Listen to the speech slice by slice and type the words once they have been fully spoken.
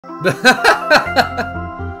That's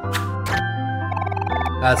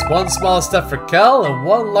one small step for Kel and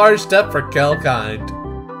one large step for Kelkind.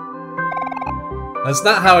 That's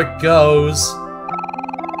not how it goes.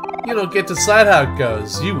 You don't get to decide how it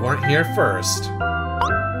goes. You weren't here first.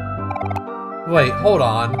 Wait, hold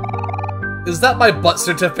on. Is that my butt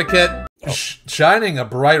certificate? Oh. Shining a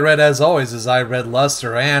bright red as always as I read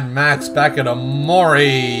Luster and Max back at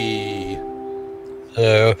Omori.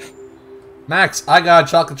 Max, I got a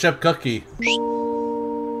chocolate chip cookie.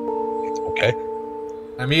 Okay.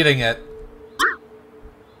 I'm eating it.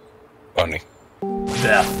 Bunny.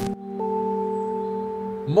 Death.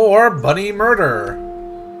 More bunny murder.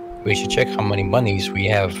 We should check how many bunnies we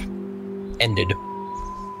have ended.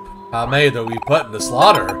 How many do we put in the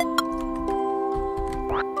slaughter?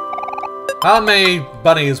 How many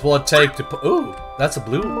bunnies will it take to put... Ooh, that's a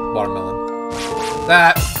blue watermelon.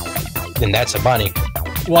 That... Then that's a bunny.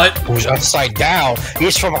 What? Who's upside down?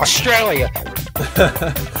 He's from Australia!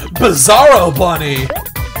 Bizarro bunny!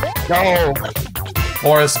 No!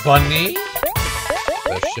 Forest bunny?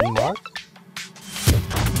 Question mark?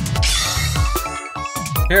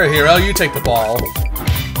 Here, Hero, you take the ball.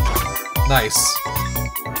 Nice.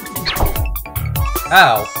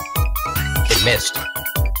 Ow. It missed.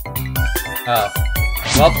 Oh.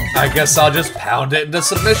 Well, I guess I'll just pound it into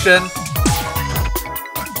submission.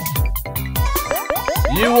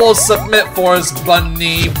 You will submit, Forest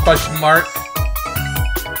Bunny, question mark.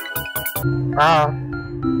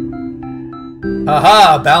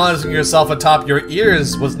 Haha, balancing yourself atop your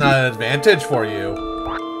ears was not an advantage for you.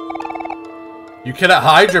 You cannot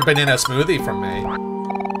hide your banana smoothie from me.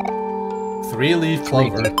 3-leaf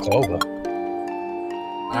clover. 3-leaf clover.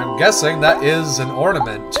 I'm guessing that is an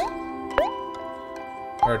ornament.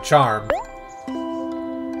 Or a charm.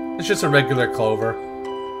 It's just a regular clover.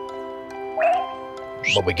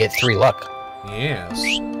 But we get 3 luck. Yes.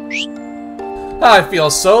 I feel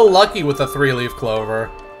so lucky with a 3-leaf clover.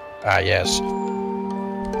 Ah, yes.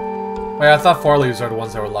 Wait, I thought 4 leaves are the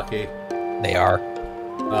ones that were lucky. They are.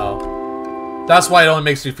 Oh. That's why it only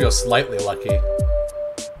makes you feel slightly lucky.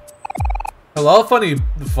 Hello, funny.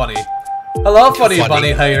 Hello, funny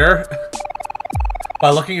bunny hater. By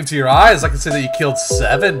looking into your eyes, I can say that you killed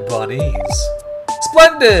 7 bunnies.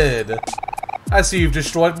 Splendid! I see you've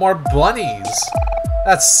destroyed more bunnies.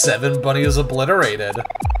 That's 7 bunnies obliterated.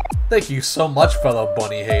 Thank you so much, fellow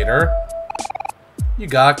bunny hater. You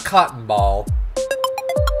got a cotton ball.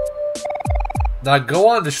 Now go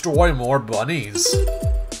on and destroy more bunnies.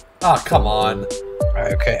 Ah, oh, come on.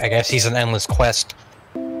 Okay, I guess he's an endless quest.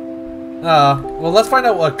 Well, let's find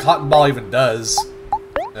out what a cotton ball even does.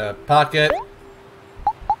 Pocket.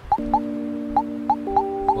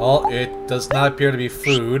 Well, it does not appear to be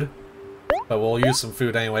food. But we'll use some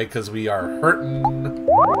food anyway, because we are hurting.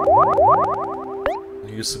 We'll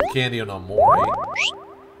use some candy on Omori.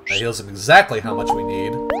 That heals him exactly how much we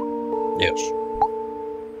need. Yes.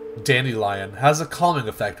 Dandelion has a calming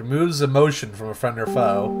effect. Removes emotion from a friend or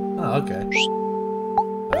foe. Oh, okay.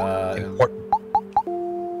 Important.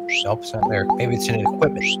 Helps out there. Maybe it's in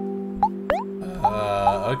equipment.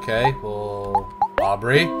 Okay. Well,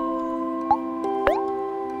 Aubrey.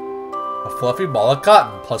 A fluffy ball of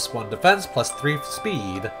cotton. +1 defense, +3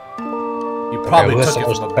 speed. You probably took it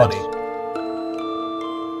from a bunny.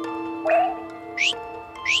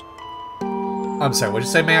 I'm sorry, what'd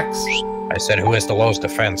you say, Max? I said, who has the lowest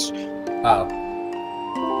defense? Oh.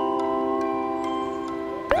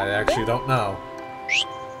 I actually don't know.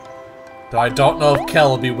 Though I don't know if Kel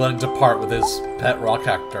will be willing to part with his pet rock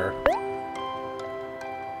Hector.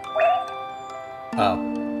 Oh.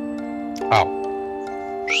 Oh.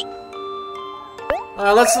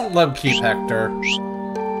 Let's let him keep Hector.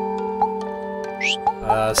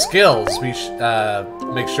 Skills. We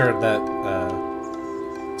make sure that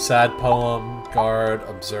sad poem, guard,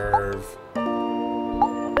 observe.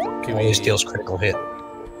 Always deals critical hit.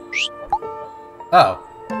 Oh.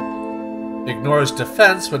 Ignores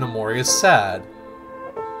defense when Omori is sad.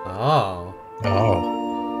 Oh. Oh.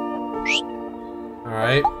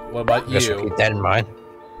 Alright, what about you? Guess we'll keep that in mind.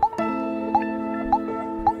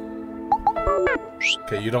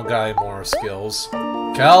 Okay, you don't got any more skills.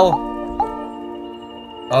 Kel?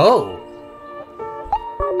 Oh.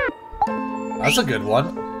 That's a good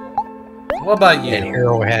one. What about you? And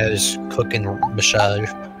Hero has cook and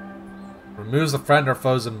massage. Removes the friend or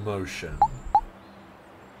foe's emotion.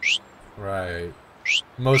 Right.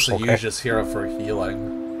 Mostly use just Hero for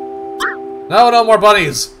healing. No, no more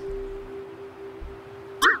bunnies!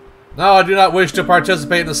 No, I do not wish to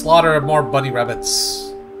participate in the slaughter of more bunny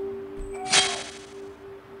rabbits.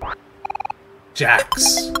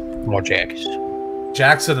 Jax. More Jacks.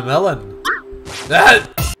 Jax and a melon. That.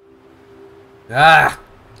 Ah!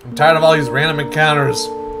 I'm tired of all these random encounters.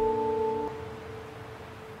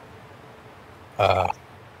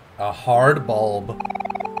 A hard bulb.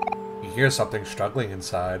 You hear something struggling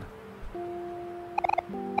inside.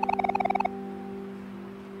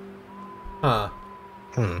 Huh.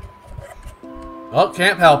 Oh,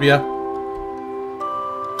 can't help you.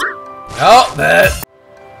 Oh, that.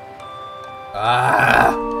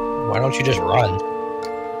 Ah. Why don't you just run?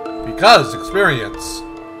 Because experience.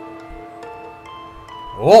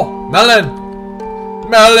 Oh, melon!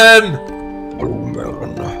 Melon! Oh,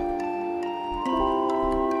 melon.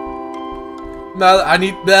 I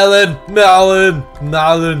need melon! Melon!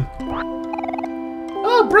 Melon!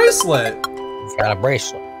 Oh, bracelet! You've got a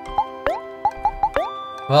bracelet.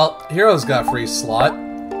 Well, Hero's got free slot.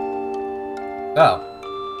 Oh.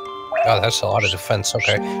 Oh, that's a lot of defense,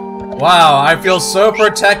 okay. Wow, I feel so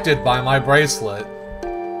protected by my bracelet.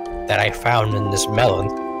 That I found in this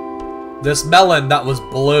melon. This melon that was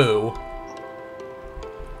blue.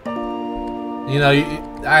 You know,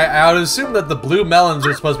 I would assume that the blue melons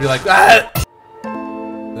are supposed to be like, ah!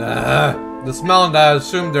 This melon, I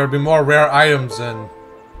assumed there would be more rare items in.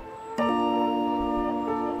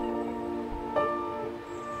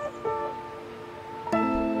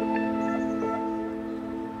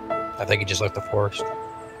 I think he just left the forest.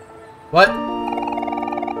 What?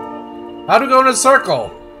 How do we go in a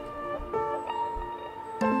circle?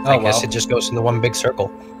 I guess it just goes into one big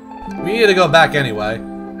circle. We need to go back anyway.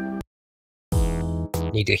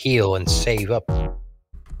 Need to heal and save up.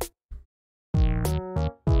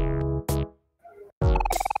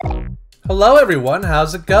 Hello everyone,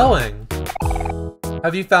 how's it going?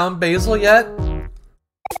 Have you found Basil yet?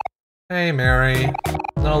 Hey Mary.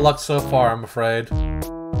 No luck so far, I'm afraid.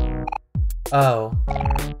 Oh.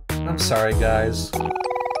 I'm sorry, guys.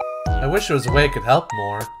 I wish there was a way I could help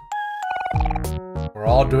more. We're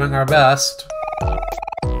all doing our best.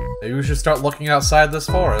 Maybe we should start looking outside this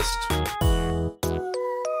forest.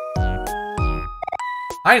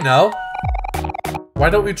 I know! Why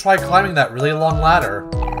don't we try climbing that really long ladder?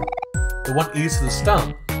 The one east of the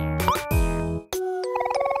stump.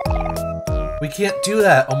 We can't do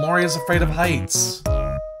that. Omori is afraid of heights.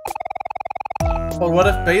 But what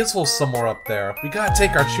if Basil's somewhere up there? We gotta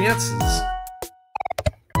take our chances.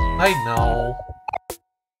 I know.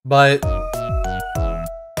 But...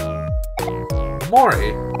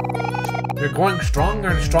 Omori, you're growing stronger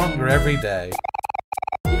and stronger every day.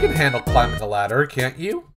 You can handle climbing a ladder, can't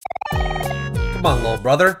you? Come on, little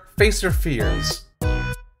brother. Face your fears.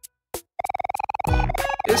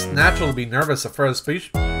 It's natural to be nervous at first, but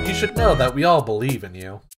you should know that we all believe in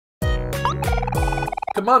you.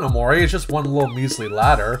 Come on, Omori, it's just one little measly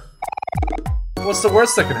ladder. What's the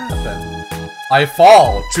worst that can happen? I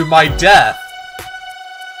fall to my death!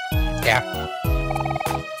 Yeah.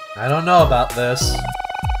 I don't know about this.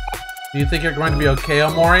 Do you think you're going to be okay,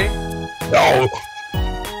 Omori? No!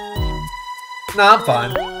 Nah, I'm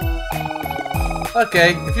fine.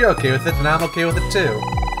 Okay, if you're okay with it, then I'm okay with it too.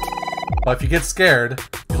 But if you get scared,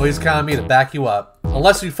 you can always count on me to back you up.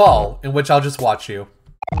 Unless you fall, in which I'll just watch you.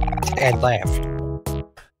 And laugh.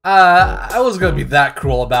 I wasn't gonna be that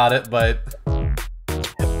cruel about it, but...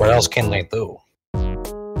 What else can they do?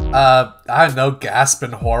 I don't know, gasp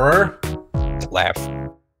in horror? To laugh.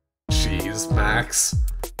 Jeez, Max.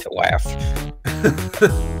 To laugh.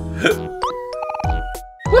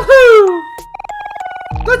 Woohoo!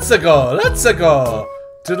 Let's go!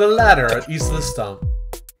 To the ladder east of the stump.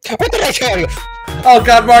 What did I tell you? Oh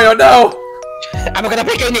god, Mario, no! I'm gonna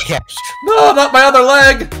break your kneecaps! No, not my other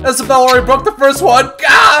leg! Isabel already broke the first one!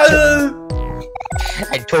 God!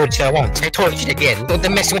 I told you once, I told you again, don't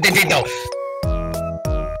mess with the window!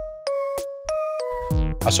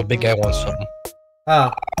 Also, big guy wants something.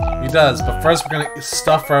 Oh, he does, but first we're gonna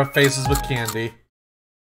stuff our faces with candy.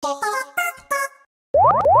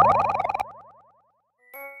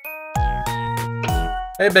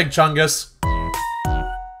 Hey, Big Chungus.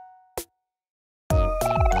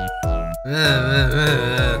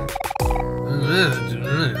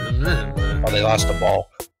 Oh, they lost the ball.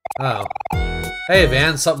 Oh. Hey,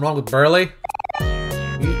 Van, something wrong with Burley?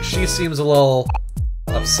 She seems a little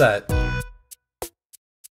upset.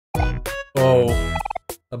 Oh,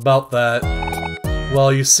 about that.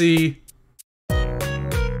 Well, you see...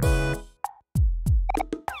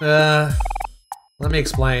 let me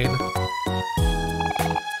explain.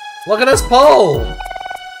 Look at this pole!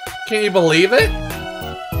 Can you believe it?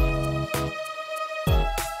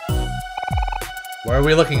 Where are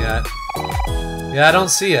we looking at? Yeah, I don't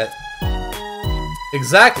see it.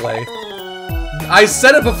 Exactly. I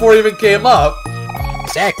said it before it even came up.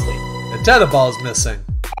 Exactly. The tether ball is missing.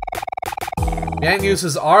 Man used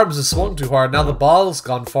his arms and swung too hard. Now the ball's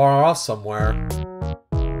gone far off somewhere.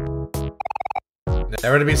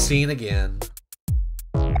 Never to be seen again.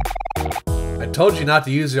 I told you not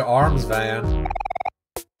to use your arms, Van.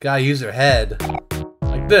 Gotta use your head.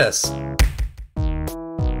 Like this.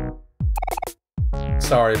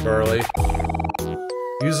 Sorry, Burley.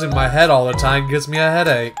 Using my head all the time gives me a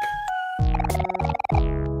headache.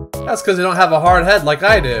 That's because you don't have a hard head like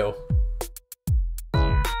I do.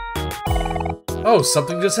 Oh,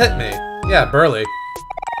 something just hit me. Yeah, Burley.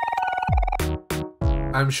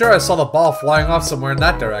 I'm sure I saw the ball flying off somewhere in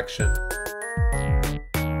that direction.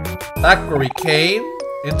 Back where we came?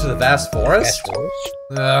 Into the vast forest?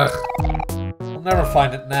 Ugh. We'll never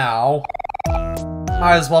find it now.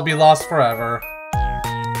 Might as well be lost forever.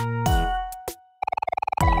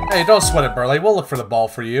 Hey, don't sweat it, Burley. We'll look for the ball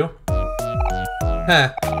for you. Heh.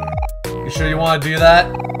 You sure you want to do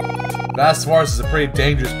that? Vast forest is a pretty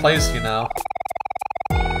dangerous place, you know.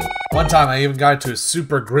 One time I even got into a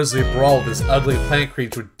super grisly brawl with this ugly plant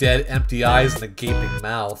creature with dead, empty eyes and a gaping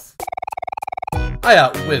mouth. I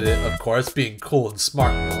outwitted it, of course, being cool and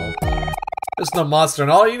smart and all. There's no monster in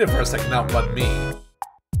all the universe that can outrun me.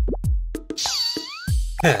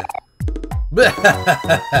 Heh.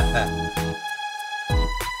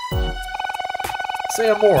 Say,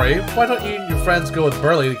 Omori, why don't you and your friends go with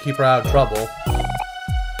Burley to keep her out of trouble?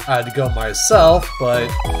 I had to go myself, but...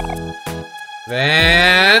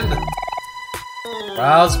 Van!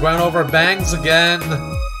 Brows ground over bangs again.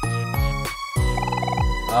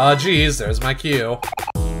 Aw, geez, there's my cue.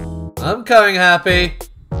 I'm coming, Happy.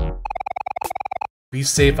 Be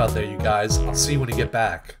safe out there, you guys. I'll see you when you get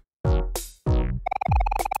back.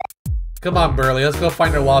 Come on, Burley, let's go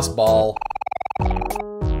find our lost ball. We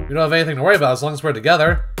don't have anything to worry about as long as we're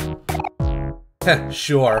together. Heh,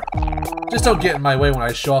 sure. Just don't get in my way when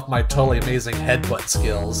I show off my totally amazing headbutt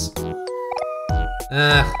skills.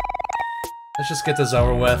 Let's just get this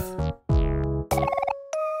over with.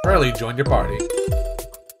 Burley joined your party.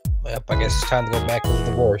 Yep, I guess it's time to go back to the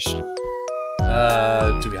divorce.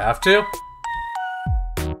 Do we have to?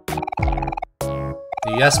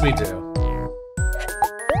 Yes, we do.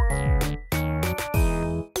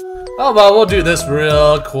 Oh, well, we'll do this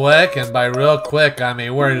real quick, and by real quick, I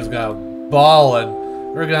mean we're just gonna ballin'.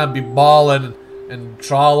 We're gonna be ballin' and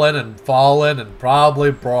trawling and falling and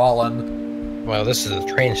probably brawling. Well, this is the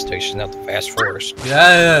train station, not the fast forest.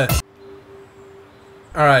 Yeah.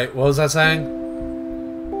 Alright, what was I saying?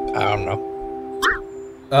 I don't know.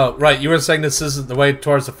 Oh, right, you were saying this isn't the way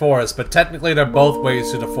towards the forest, but technically they're both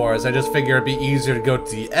ways to the forest. I just figure it'd be easier to go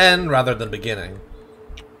to the end rather than the beginning.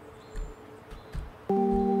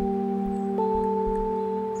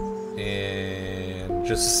 And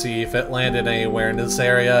just to see if it landed anywhere in this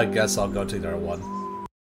area, I guess I'll go to the other one.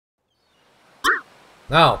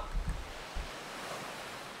 No.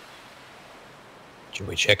 Should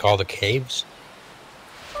we check all the caves?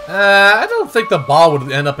 I don't think the ball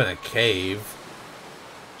would end up in a cave.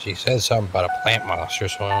 She said something about a plant monster,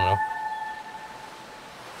 so I don't know.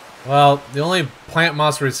 Well, the only plant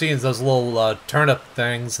monster we've seen is those little turnip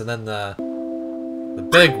things, and then the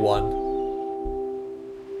big one.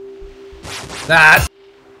 That!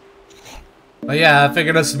 But yeah, I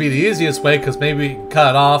figured this would be the easiest way, because maybe we can cut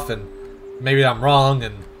it off, and maybe I'm wrong,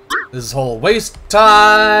 and this is whole waste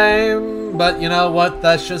time. But you know what,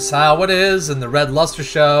 that's just how it is in the Red Luster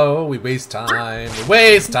Show. We waste time. We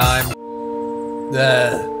waste time.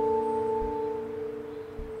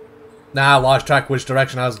 Nah, I lost track which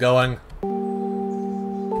direction I was going.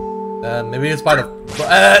 Maybe it's by the...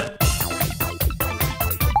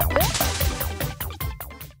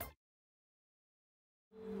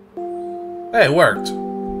 Hey, it worked.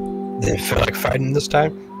 Did it feel like fighting this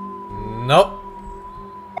time? Nope.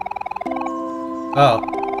 Oh.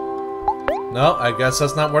 No, I guess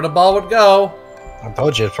that's not where the ball would go. I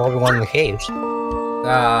told you, it's probably one of the caves.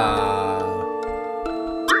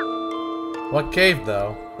 What cave,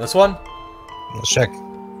 though? This one? Let's check.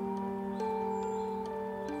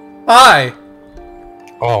 Hi!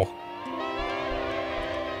 Oh.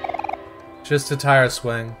 Just a tire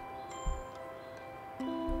swing.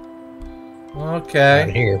 Okay.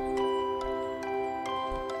 Right here.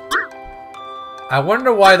 I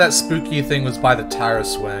wonder why that spooky thing was by the tire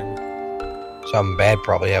swing. Something bad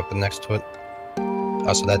probably happened next to it.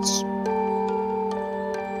 Oh, so that's...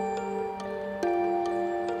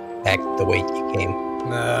 back the way you came.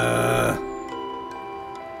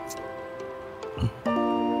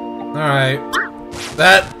 Alright.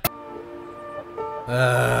 That...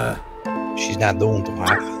 She's not doing too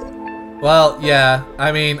hot. Well, yeah.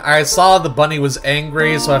 I mean, I saw the bunny was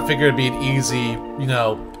angry, so I figured it'd be an easy, you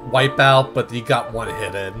know, wipeout, but you got one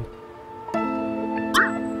hit in.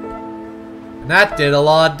 that did a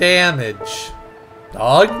lot of damage.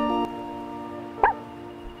 Dog?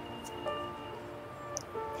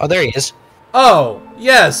 Oh, there he is. Oh,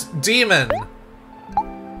 yes, demon.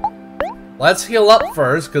 Let's heal up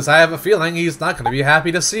first, because I have a feeling he's not going to be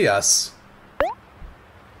happy to see us.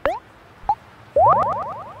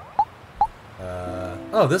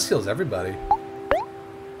 Oh, this heals everybody.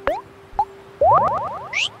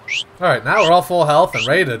 Alright, now we're all full health and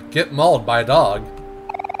ready to get mauled by a dog.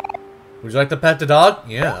 Would you like to pet the dog?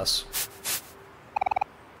 Yes.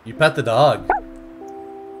 You pet the dog.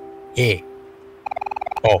 Yeah.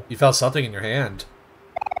 Oh. You felt something in your hand.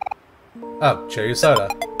 Oh, cherry soda.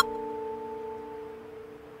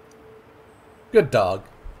 Good dog.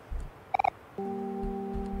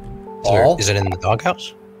 Ball? Is it in the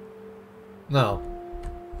doghouse? No.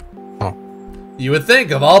 Huh. You would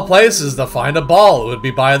think of all places to find a ball, it would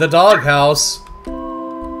be by the doghouse.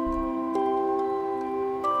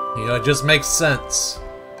 You know, it just makes sense.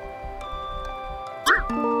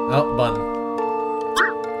 Oh, bun.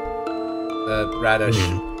 Radish.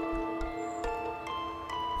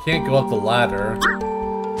 Can't go up the ladder.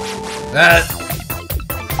 That.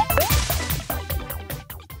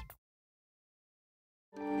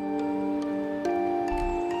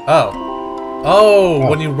 Oh,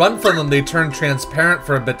 when you run from them, they turn transparent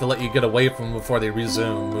for a bit to let you get away from them before they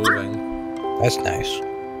resume moving. That's nice.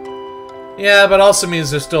 Yeah, but also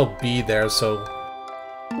means there'll still be there, so...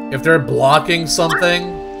 if they're blocking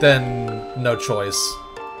something, then no choice.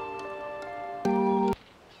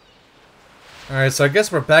 Alright, so I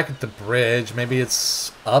guess we're back at the bridge. Maybe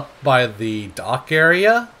it's up by the dock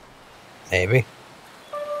area? Maybe.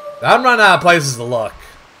 I'm running out of places to look.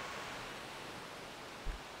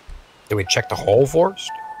 Did we check the hole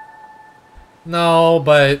first? No,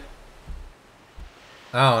 but...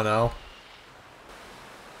 I don't know.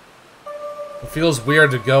 It feels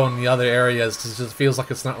weird to go in the other areas because it just feels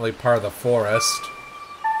like it's not really part of the forest.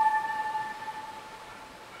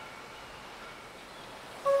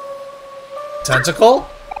 Tentacle?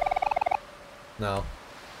 No.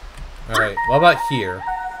 Alright, what about here?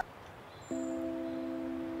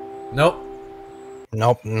 Nope.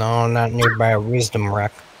 Nope, no, not nearby a wisdom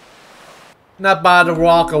rock. Not by the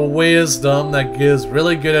rock of wisdom that gives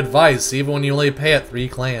really good advice even when you only pay it 3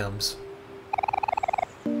 clams.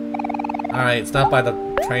 Alright, it's not by the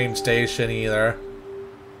train station either.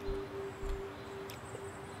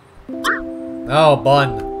 Oh,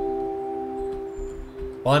 Bun.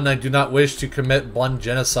 Bun, I do not wish to commit Bun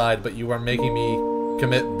genocide, but you are making me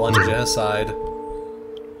commit Bun genocide.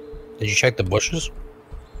 Did you check the bushes?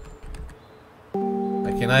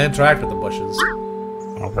 I cannot interact with the bushes.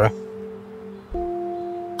 Okay.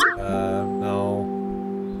 No.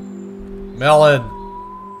 Melon!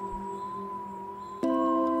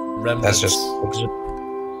 Remnants. That's just...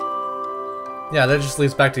 yeah, that just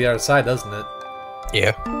leads back to the other side, doesn't it?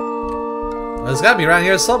 Yeah. Well, it's gotta be around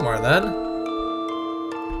here somewhere, then.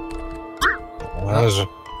 Well, there's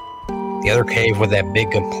the other cave with that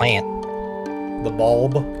big plant. The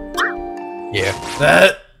bulb. Yeah.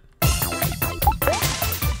 That.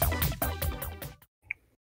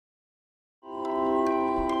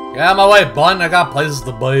 Get out of my way, Bun. I got places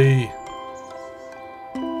to be.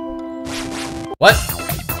 What?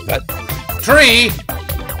 But, Tree?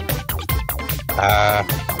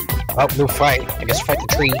 well, we'll fight. I guess fight the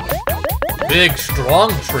tree. Big,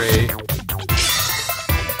 strong tree.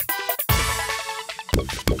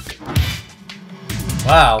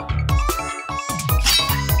 Wow.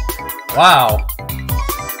 Wow.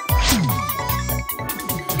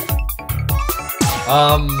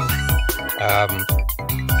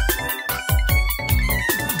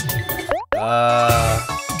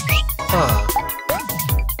 Huh.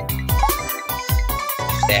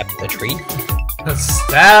 Stab the tree?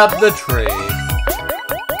 Stab the tree.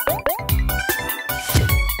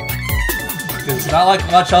 There's not like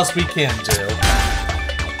much else we can do.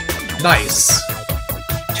 Nice.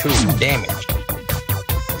 2 damage.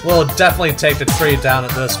 We'll definitely take the tree down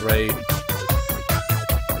at this rate.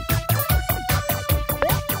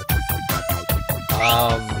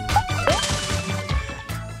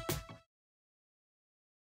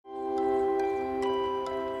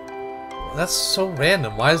 That's so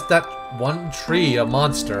random. Why is that one tree a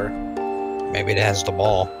monster? Maybe it has the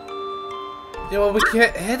ball. Yeah, well, we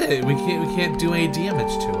can't hit it. We can't do any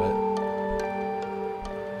damage to it.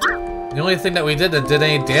 The only thing that we did that did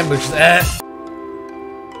any damage is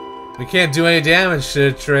we can't do any damage to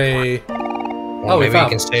the tree. Well, oh, we maybe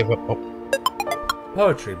found you can save up. Oh,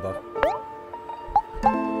 poetry book.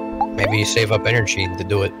 maybe you save up energy to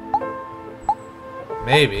do it.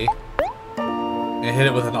 Maybe. And hit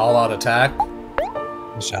it with an all-out attack.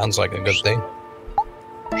 Sounds like a good thing.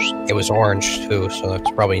 It was orange too, so it's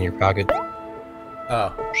probably in your pocket.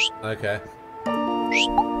 Oh, okay.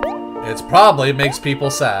 It's probably makes people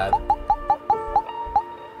sad.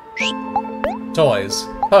 Toys.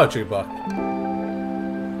 Poetry book.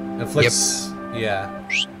 Inflicts... Yep. Yeah.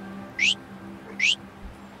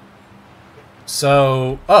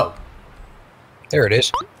 So... Oh. There it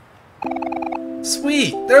is.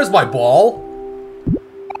 Sweet! There's my ball!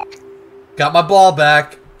 Got my ball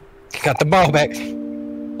back. Got the ball back.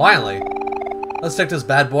 Finally. Let's take this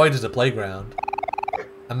bad boy to the playground.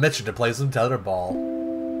 I'm Mitchell to play some tetherball.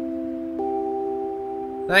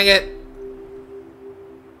 Dang it!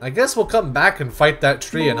 I guess we'll come back and fight that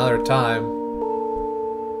tree another time.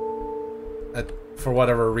 For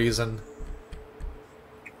whatever reason.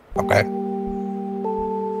 Okay.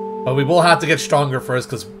 But we will have to get stronger first,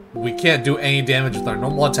 because we can't do any damage with our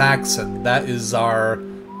normal attacks, and that is our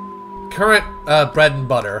current bread and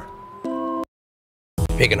butter.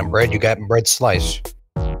 Speaking of bread, you got bread slice.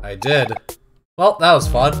 I did. Well, that was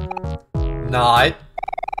fun. Not.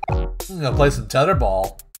 I'm gonna play some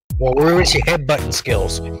tetherball. Well, where is your headbutting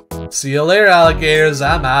skills? See you later, alligators.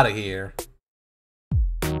 I'm out of here.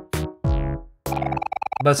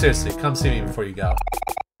 But seriously, come see me before you go.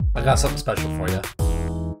 I got something special for you.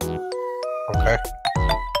 Okay.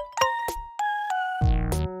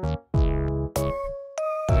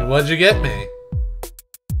 What'd you get me?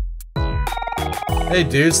 Hey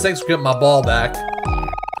dudes, thanks for getting my ball back.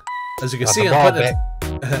 As you can see, I'm putting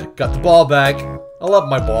it. Got the ball back. I love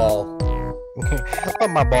my ball. I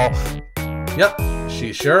love my ball. Yep,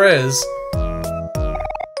 she sure is.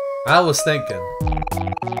 I was thinking,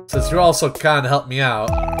 since you're also kind of helping me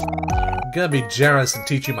out, I'm gonna be generous and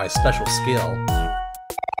teach you my special skill.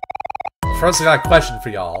 First, I got a question for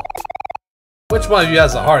y'all. Which one of you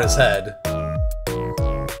has the hardest head?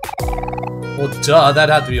 Well, duh,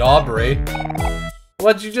 that'd have to be Aubrey.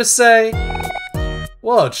 What'd you just say?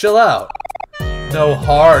 Whoa, chill out. No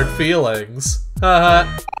hard feelings.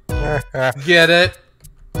 Haha. Get it?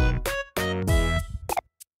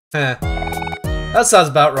 Heh. That sounds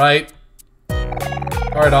about right.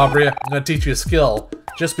 Alright, Aubrey, I'm gonna teach you a skill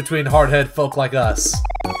just between hard-head folk like us.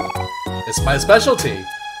 It's my specialty.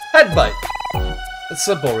 Headbutt. It's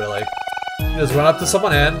simple, really. You just run up to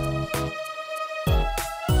someone and...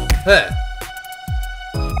 Heh.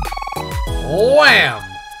 Wham!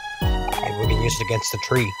 Maybe we can use it against the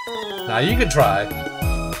tree. Now you can try.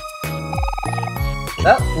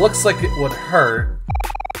 That looks like it would hurt.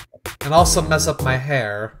 And also mess up my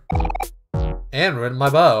hair. And ruin my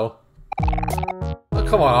bow. Oh,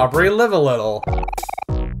 come on, Aubrey, live a little.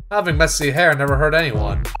 Having messy hair never hurt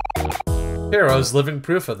anyone. Hero's living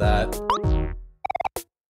proof of that.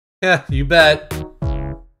 Yeah, you bet.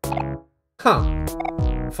 Huh.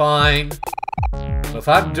 Fine. If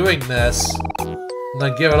I'm doing this, I'm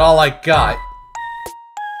gonna give it all I got.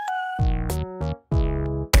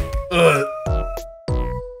 Ugh.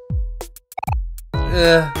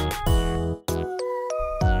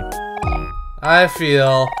 I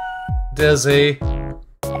feel dizzy.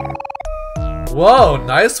 Whoa,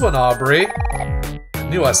 nice one, Aubrey. I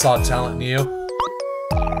knew I saw talent in you.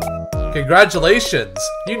 Congratulations,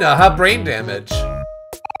 you now have brain damage.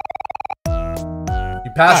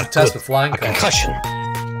 You passed the test with flying colors. Concussion.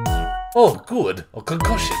 Oh, good. A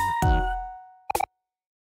concussion.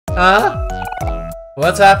 Huh?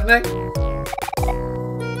 What's happening?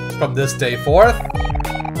 From this day forth,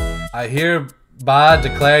 I hereby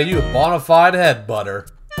declare you a bona fide headbutter.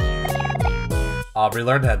 Aubrey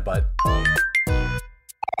learned headbutt.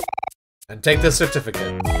 And take this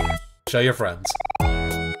certificate. Show your friends.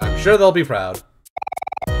 I'm sure they'll be proud.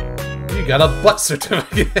 You got a butt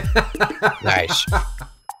certificate. Nice.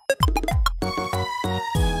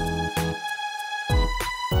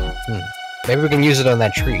 Maybe we can use it on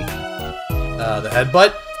that tree. The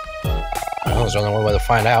headbutt? Well, there's only one way to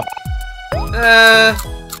find out.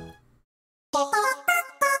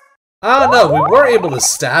 I don't know, we were able to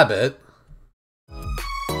stab it.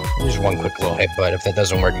 Just one quick little headbutt. If that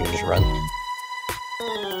doesn't work, you can just run.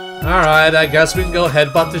 Alright, I guess we can go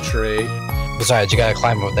headbutt the tree. Besides, you gotta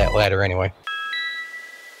climb up that ladder anyway.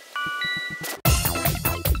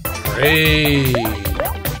 Tree.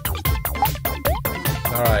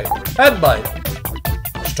 Alright, headbutt.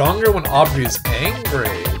 Stronger when Aubrey's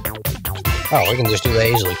angry. Oh, we can just do that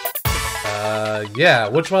easily. Yeah,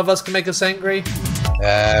 which one of us can make us angry?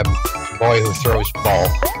 Boy who throws ball.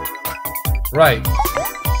 Right.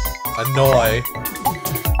 Annoy.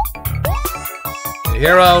 The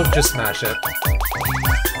hero, just smash it.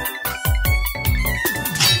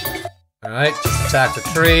 Alright, just attack the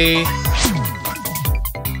tree.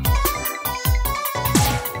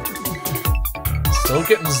 Still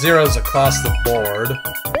getting zeros across the board.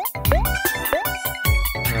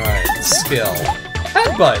 Alright, skill.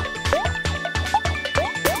 Headbutt!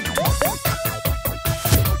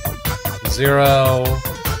 0.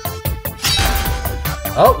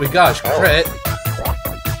 Oh, we got a crit.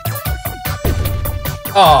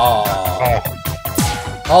 Oh.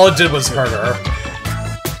 All it did was hurt her.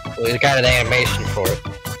 We got an animation for it.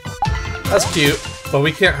 That's cute, but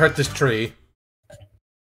we can't hurt this tree.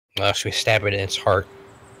 Unless we stab it in its heart.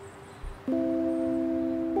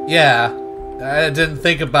 Yeah. I didn't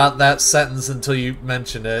think about that sentence until you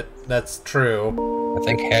mentioned it. That's true. I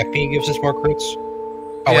think happy gives us more crits.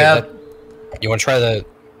 Oh, yeah. Wait, you want to try the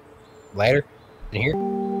ladder in here?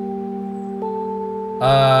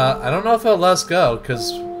 I don't know if it'll let us go,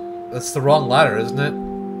 because that's the wrong ladder, isn't it?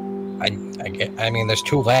 I mean, there's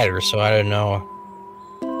 2 ladders, so I don't know.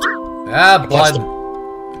 Ah, blood.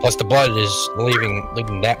 Plus the blood is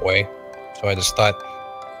leading that way, so I just thought.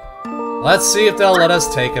 Let's see if they'll let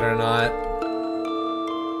us take it or not.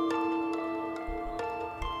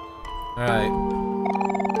 Alright.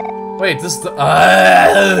 Wait, this is the...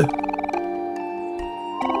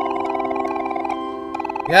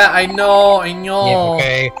 Yeah, I know. Yeah,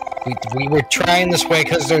 okay. We were trying this way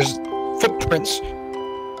because there's footprints.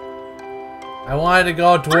 I wanted to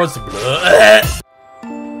go towards the...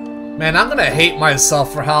 Man, I'm gonna hate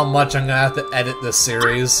myself for how much I'm gonna have to edit this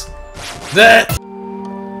series.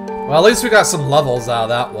 Well, at least we got some levels out of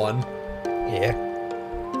that one. Yeah.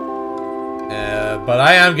 But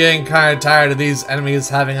I am getting kind of tired of these enemies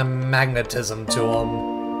having a magnetism to them.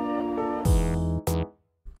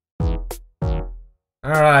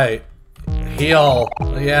 Alright. Heal.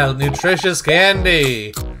 Yeah, nutritious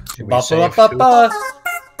candy. Ba-ba-ba-ba-ba.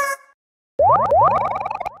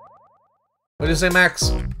 What did you say,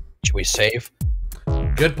 Max? Should we save?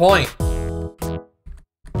 Good point.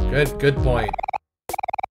 Good point.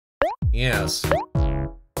 Yes.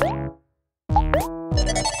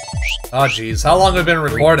 Oh, jeez. How long have we been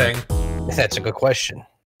recording? That's a good question.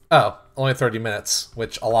 Oh, only 30 minutes,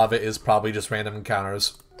 which a lot of it is probably just random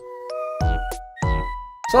encounters.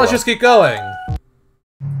 So let's just keep going.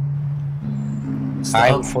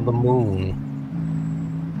 Time for the moon.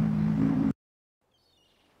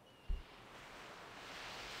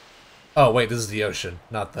 Oh, wait, this is the ocean,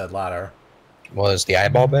 not the ladder. Was the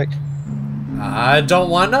eyeball back? I don't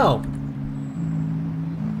want to know.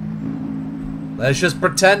 Let's just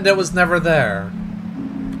pretend it was never there.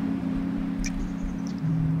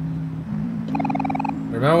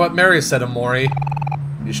 Remember what Mary said, Omori.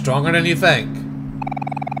 You're stronger than you think.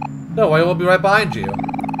 No way, we'll be right behind you.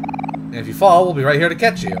 And if you fall, we'll be right here to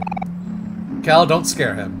catch you. Cal, don't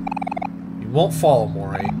scare him. You won't fall,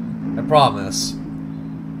 Omori. I promise.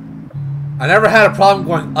 I never had a problem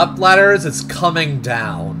going up ladders, it's coming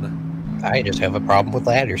down. I just have a problem with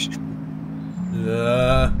ladders.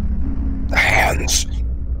 Hands.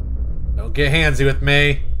 Don't get handsy with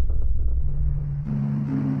me.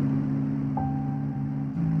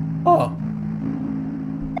 Oh.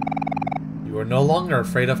 You are no longer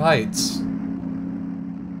afraid of heights.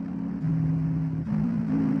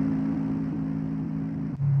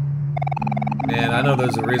 Man, I know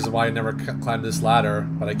there's a reason why I never climbed this ladder,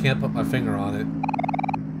 but I can't put my finger on it.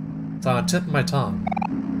 It's on the tip of my tongue.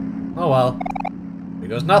 Oh well. Here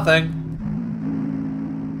goes nothing.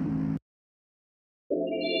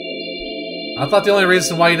 I thought the only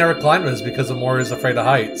reason why you never climbed it is because Omori is afraid of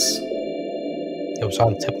heights. It was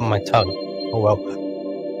on the tip of my tongue. Oh well.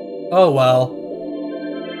 Oh well.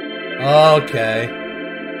 Okay.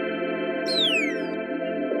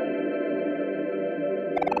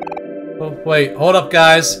 Oh, wait, hold up,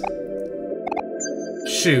 guys.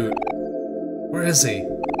 Shoot. Where is he?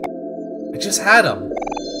 I just had him.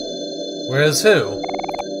 Where is who?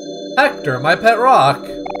 Hector, my pet rock.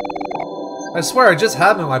 I swear I just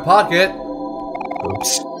had him in my pocket.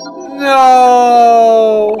 Oops.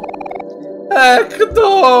 No! Hector!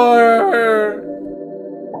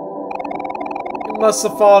 He must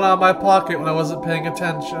have fallen out of my pocket when I wasn't paying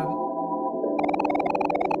attention.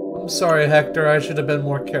 I'm sorry, Hector. I should have been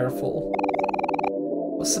more careful.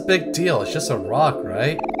 What's the big deal? It's just a rock,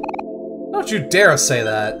 right? Don't you dare say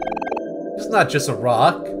that. He's not just a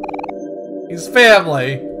rock. He's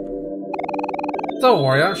family. Don't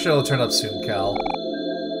worry, I'm sure he'll turn up soon, Cal.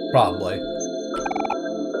 Probably.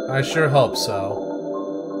 I sure hope so.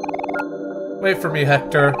 Wait for me,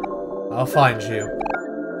 Hector. I'll find you.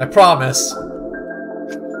 I promise.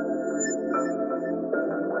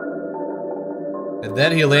 And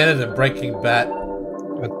then he landed in Breaking Bad.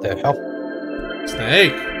 What the hell?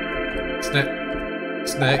 Snake! Snake.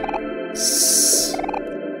 Snake.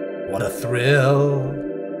 What a thrill.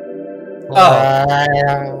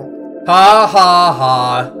 Oh. Ha ha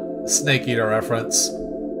ha. Snake Eater reference.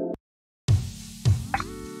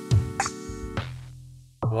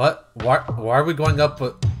 What? Why are we going up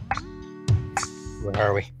with... Where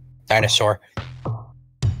are we? Dinosaur.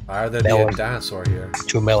 Why are there the dinosaur here?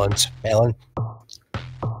 2 melons. Melon.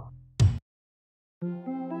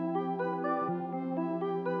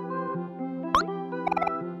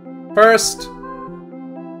 First.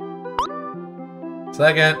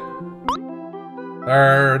 Second.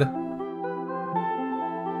 Third.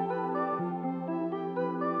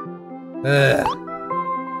 The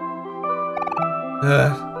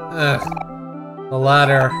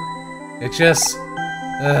ladder. It just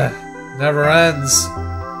never ends.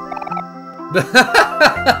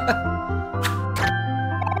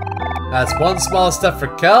 That's one small step for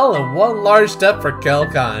Kel and one large step for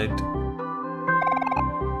Kelkind.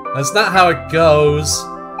 That's not how it goes.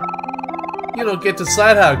 You don't get to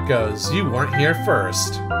decide how it goes. You weren't here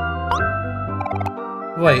first.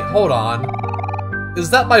 Wait, hold on. Is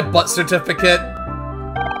that my butt certificate?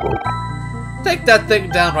 Take that thing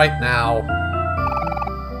down right now.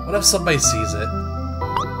 What if somebody sees it?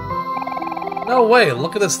 No way,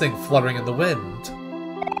 look at this thing fluttering in the wind.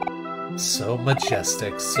 So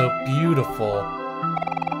majestic, so beautiful.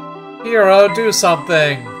 Hero, do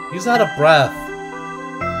something! He's out of breath.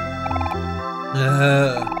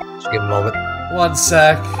 Just give him a moment. One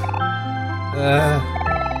sec.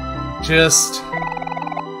 Just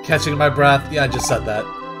catching my breath. Yeah, I just said that.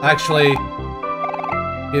 Actually,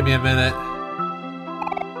 give me a minute.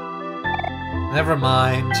 Never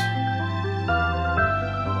mind.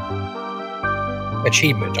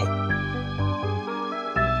 Achievement.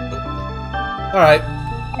 Alright.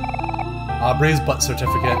 Aubrey's butt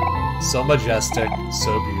certificate. So majestic,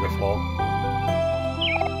 so beautiful.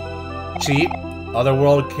 Cheap.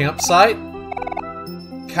 Otherworld campsite.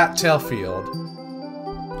 Cattail field.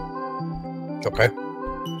 Okay.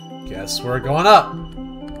 Guess we're going up.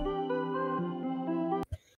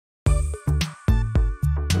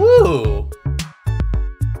 Woo!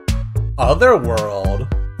 Otherworld.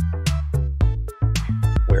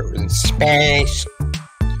 We're in space.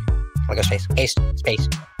 Like a space. Space. Space.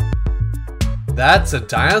 That's a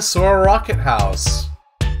dinosaur rocket house.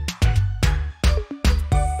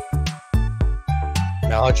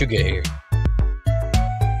 Now how'd you get here?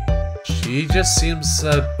 She just seems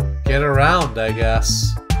to get around, I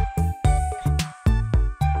guess.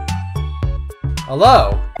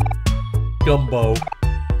 Hello. Gumbo.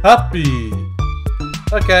 Happy.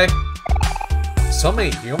 Okay. So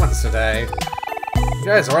many humans today. You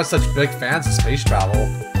guys are such big fans of space travel.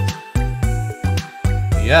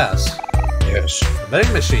 Yes. Yes. A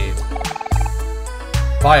vending machine.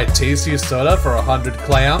 Buy a tasty soda for 100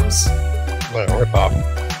 clams. What a ripoff.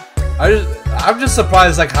 I'm just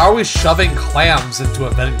surprised, like, how are we shoving clams into a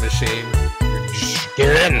vending machine? Just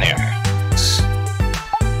get in there.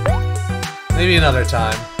 Maybe another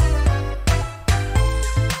time.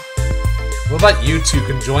 What about you two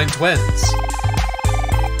conjoined twins?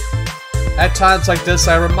 At times like this,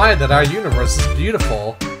 I remind that our universe is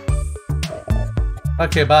beautiful.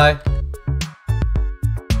 Okay, bye.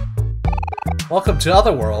 Welcome to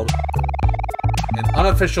Otherworld. An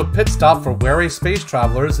unofficial pit stop for wary space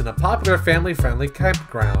travelers in a popular family-friendly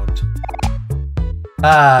campground.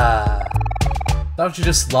 Ah. Don't you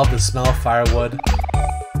just love the smell of firewood?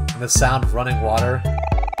 And the sound of running water?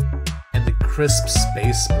 And the crisp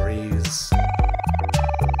space breeze?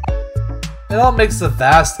 It all makes the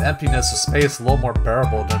vast emptiness of space a little more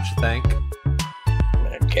bearable, don't you think?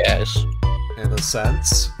 I guess. In a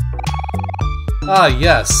sense. Ah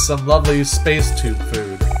yes, some lovely space tube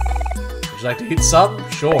food. Would you like to eat some?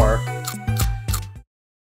 Sure.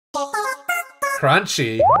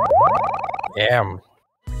 Crunchy. Yeah.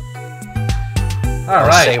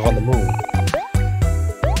 Alright. Save on the moon.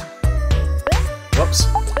 Whoops.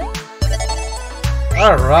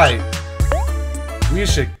 Alright. We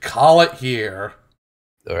should call it here.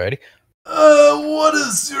 Alrighty. What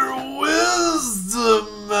is your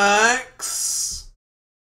wisdom, Max?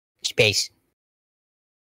 Space.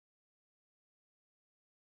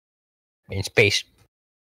 In space.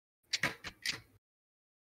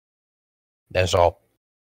 That's all.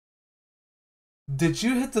 Did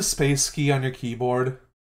you hit the space key on your keyboard?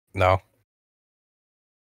 No.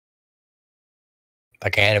 I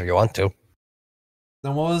can if you want to.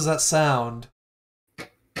 Then what was that sound?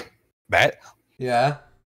 That? Yeah?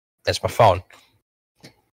 That's my phone.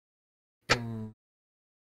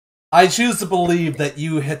 I choose to believe that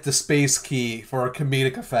you hit the space key for a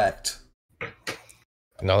comedic effect.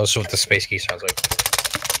 No, this is what the space key sounds like.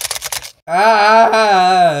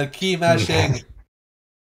 Ah! Key mashing.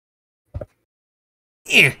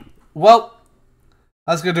 Well,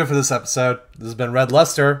 that's going to do it for this episode. This has been Red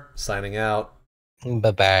Luster, signing out.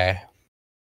 Bye-bye.